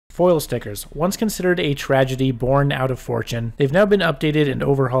Foil stickers. Once considered a tragedy born out of fortune, they've now been updated and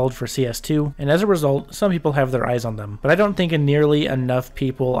overhauled for CS2, and as a result, some people have their eyes on them. But I don't think nearly enough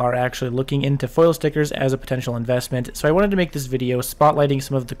people are actually looking into foil stickers as a potential investment, so I wanted to make this video spotlighting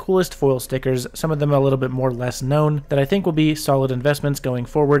some of the coolest foil stickers, some of them a little bit more less known, that I think will be solid investments going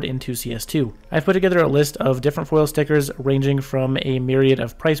forward into CS2. I've put together a list of different foil stickers ranging from a myriad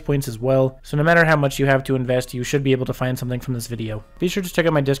of price points as well, so no matter how much you have to invest, you should be able to find something from this video. Be sure to check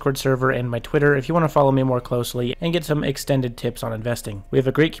out my Discord server and my Twitter if you want to follow me more closely and get some extended tips on investing. We have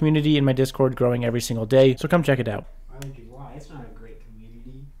a great community in my Discord growing every single day, so come check it out. Why would you lie? It's not a great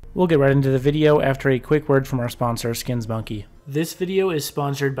community. We'll get right into the video after a quick word from our sponsor, SkinsMonkey. This video is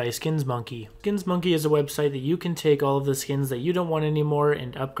sponsored by SkinsMonkey. SkinsMonkey is a website that you can take all of the skins that you don't want anymore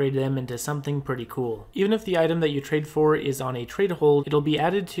and upgrade them into something pretty cool. Even if the item that you trade for is on a trade hold, it'll be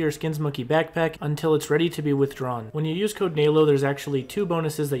added to your SkinsMonkey backpack until it's ready to be withdrawn. When you use code Nalo, there's actually two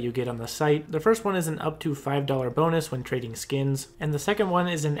bonuses that you get on the site. The first one is an up to $5 bonus when trading skins, and the second one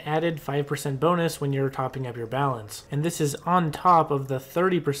is an added 5% bonus when you're topping up your balance. And this is on top of the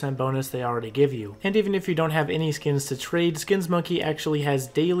 30% bonus they already give you. And even if you don't have any skins to trade, SkinsMonkey actually has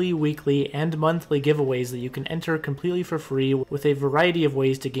daily, weekly, and monthly giveaways that you can enter completely for free with a variety of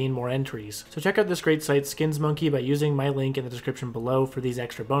ways to gain more entries. So check out this great site, SkinsMonkey, by using my link in the description below for these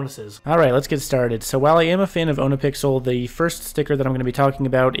extra bonuses. Alright, let's get started. So while I am a fan of Onapixel, the first sticker that I'm going to be talking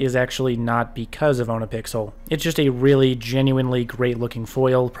about is actually not because of Onapixel. It's just a really genuinely great looking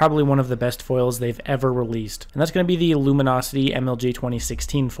foil, probably one of the best foils they've ever released. And that's going to be the Luminosity MLG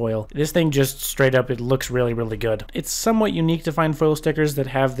 2016 foil. This thing just straight up, it looks really, really good. It's somewhat unique to find foil stickers that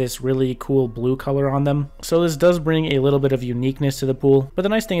have this really cool blue color on them, so this does bring a little bit of uniqueness to the pool. But the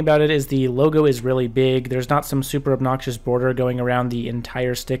nice thing about it is the logo is really big. There's not some super obnoxious border going around the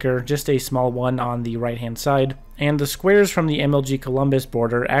entire sticker, just a small one on the right hand side. And the squares from the MLG Columbus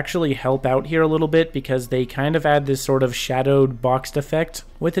border actually help out here a little bit because they kind of add this sort of shadowed boxed effect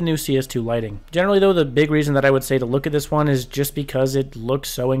with the new CS2 lighting. Generally though, the big reason that I would say to look at this one is just because it looks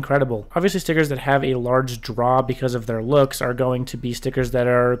so incredible. Obviously stickers that have a large draw because of their looks are going to be stickers that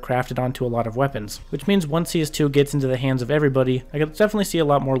are crafted onto a lot of weapons, which means once CS2 gets into the hands of everybody, I could definitely see a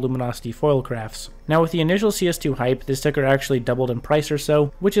lot more Luminosity foil crafts. Now with the initial CS2 hype, this sticker actually doubled in price or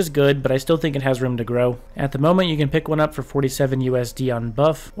so, which is good, but I still think it has room to grow. At the moment, you can pick one up for 47 USD on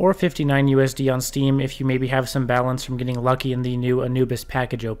Buff, or 59 USD on Steam if you maybe have some balance from getting lucky in the new Anubis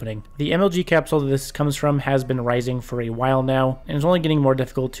package opening. The MLG capsule that this comes from has been rising for a while now, and is only getting more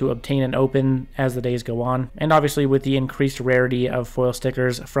difficult to obtain and open as the days go on, and obviously with the increased rarity of foil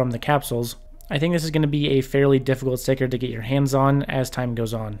stickers from the capsules, I think this is going to be a fairly difficult sticker to get your hands on as time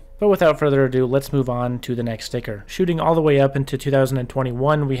goes on. But without further ado, let's move on to the next sticker. Shooting all the way up into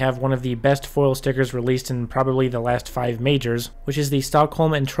 2021, we have one of the best foil stickers released in probably the last 5 majors, which is the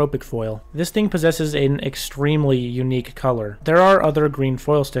Stockholm Entropic foil. This thing possesses an extremely unique color. There are other green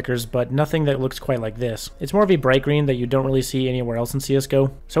foil stickers, but nothing that looks quite like this. It's more of a bright green that you don't really see anywhere else in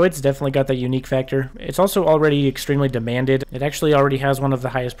CSGO, so it's definitely got that unique factor. It's also already extremely demanded. It actually already has one of the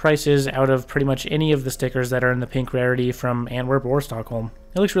highest prices out of pretty much any of the stickers that are in the pink rarity from Antwerp or Stockholm.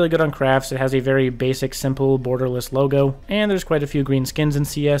 It looks really good on crafts. It has a very basic, simple, borderless logo, and there's quite a few green skins in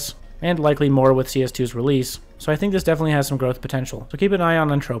CS, and likely more with CS2's release. So I think this definitely has some growth potential. So keep an eye on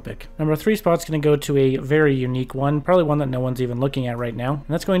Entropic. Number 3 spot's going to go to a very unique one, probably one that no one's even looking at right now, and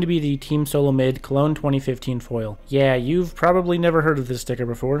that's going to be the Team Solo Mid Cologne 2015 foil. Yeah, you've probably never heard of this sticker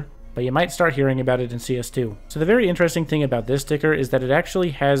before, but you might start hearing about it in CS2. So the very interesting thing about this sticker is that it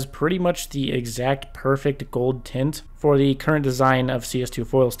actually has pretty much the exact perfect gold tint for the current design of CS2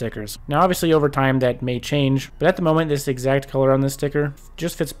 foil stickers. Now obviously over time that may change, but at the moment this exact color on this sticker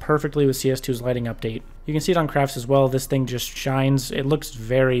just fits perfectly with CS2's lighting update. You can see it on crafts as well. This thing just shines. It looks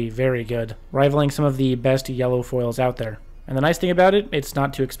very, very good, rivaling some of the best yellow foils out there. And the nice thing about it, it's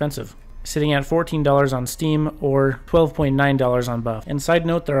not too expensive, sitting at $14 on Steam or $12.9 on Buff. And side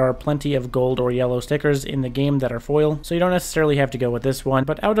note, there are plenty of gold or yellow stickers in the game that are foil, so you don't necessarily have to go with this one,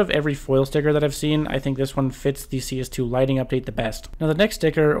 but out of every foil sticker that I've seen, I think this one fits the CS2 lighting update the best. Now the next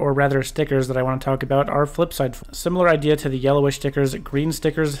sticker, or rather stickers that I want to talk about, are Flipside. Similar idea to the yellowish stickers, green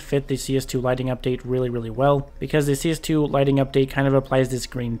stickers fit the CS2 lighting update really, really well, because the CS2 lighting update kind of applies this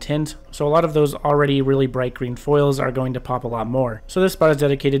green tint, so a lot of those already really bright green foils are going to pop a lot more. So this spot is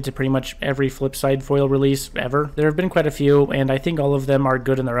dedicated to pretty much much every flip side foil release ever. There have been quite a few, and I think all of them are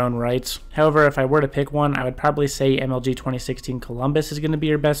good in their own rights. However, if I were to pick one, I would probably say MLG 2016 Columbus is going to be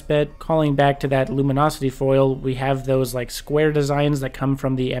your best bet. Calling back to that luminosity foil, we have those like square designs that come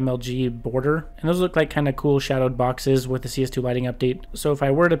from the MLG border, and those look like kind of cool shadowed boxes with the CS2 lighting update. So if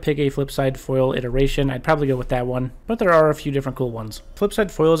I were to pick a flip side foil iteration, I'd probably go with that one, but there are a few different cool ones. Flip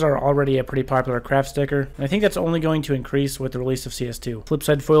side foils are already a pretty popular craft sticker, and I think that's only going to increase with the release of CS2. Flip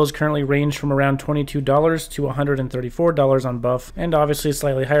side foils currently range from around $22 to $134 on Buff, and obviously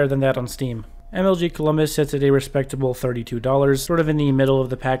slightly higher than that on Steam. MLG Columbus sits at a respectable $32, sort of in the middle of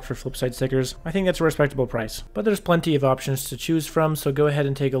the pack for flipside stickers. I think that's a respectable price. But there's plenty of options to choose from, so go ahead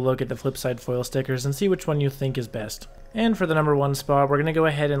and take a look at the flipside foil stickers and see which one you think is best. And for the number 1 spot, we're going to go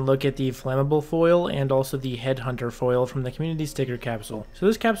ahead and look at the flammable foil and also the headhunter foil from the community sticker capsule. So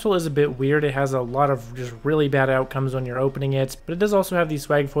this capsule is a bit weird. It has a lot of just really bad outcomes when you're opening it, but it does also have the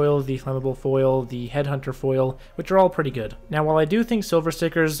swag foil, the flammable foil, the headhunter foil, which are all pretty good. Now, while I do think silver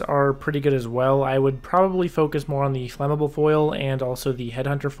stickers are pretty good as well, I would probably focus more on the flammable foil and also the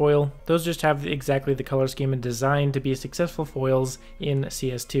headhunter foil. Those just have exactly the color scheme and design to be successful foils in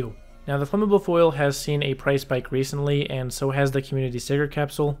CS2. Now, the flammable foil has seen a price spike recently, and so has the community sticker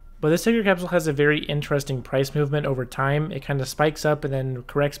capsule. But this sticker capsule has a very interesting price movement over time. It kind of spikes up and then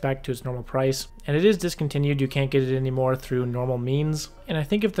corrects back to its normal price. And it is discontinued, you can't get it anymore through normal means. And I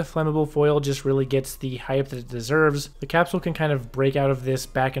think if the flammable foil just really gets the hype that it deserves, the capsule can kind of break out of this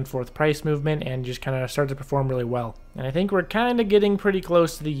back and forth price movement and just kind of start to perform really well. And I think we're kind of getting pretty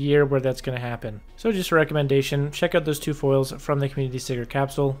close to the year where that's going to happen. So just a recommendation, check out those 2 foils from the community sticker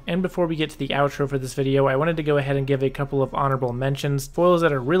capsule. And before we get to the outro for this video, I wanted to go ahead and give a couple of honorable mentions, foils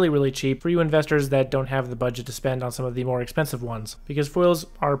that are really cheap for you investors that don't have the budget to spend on some of the more expensive ones, because foils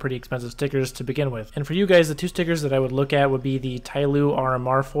are pretty expensive stickers to begin with. And for you guys, the 2 stickers that I would look at would be the Tyloo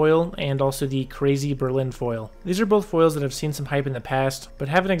RMR foil and also the Crazy Berlin foil. These are both foils that have seen some hype in the past, but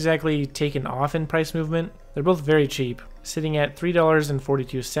haven't exactly taken off in price movement. They're both very cheap, sitting at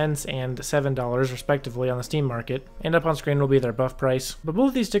 $3.42 and $7 respectively on the Steam market, and up on screen will be their buff price. But both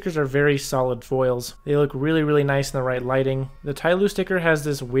of these stickers are very solid foils. They look really nice in the right lighting. The Tyloo sticker has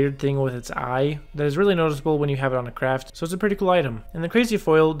this weird thing with its eye that is really noticeable when you have it on a craft, so it's a pretty cool item. And the Crazy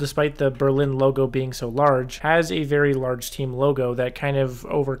foil, despite the Berlin logo being so large, has a very large team logo that kind of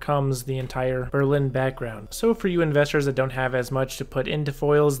overcomes the entire Berlin background. So for you investors that don't have as much to put into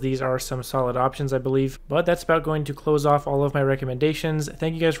foils, these are some solid options, I believe. But that's about going to close off all of my recommendations.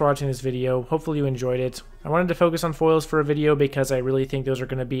 Thank you guys for watching this video. Hopefully you enjoyed it. I wanted to focus on foils for a video because I really think those are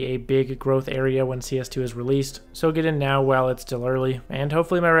going to be a big growth area when CS2 is released. So get in now while it's still early, and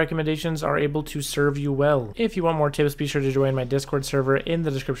hopefully my recommendations are able to serve you well. If you want more tips, be sure to join my Discord server in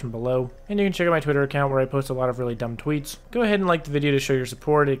the description below, and you can check out my Twitter account where I post a lot of really dumb tweets. Go ahead and like the video to show your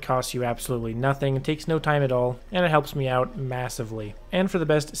support. It costs you absolutely nothing, it takes no time at all, and it helps me out massively. And for the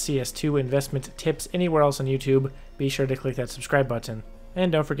best CS2 investment tips anywhere else on YouTube, be sure to click that subscribe button.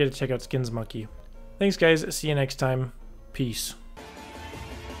 And don't forget to check out Skins Monkey. Thanks guys, see you next time. Peace.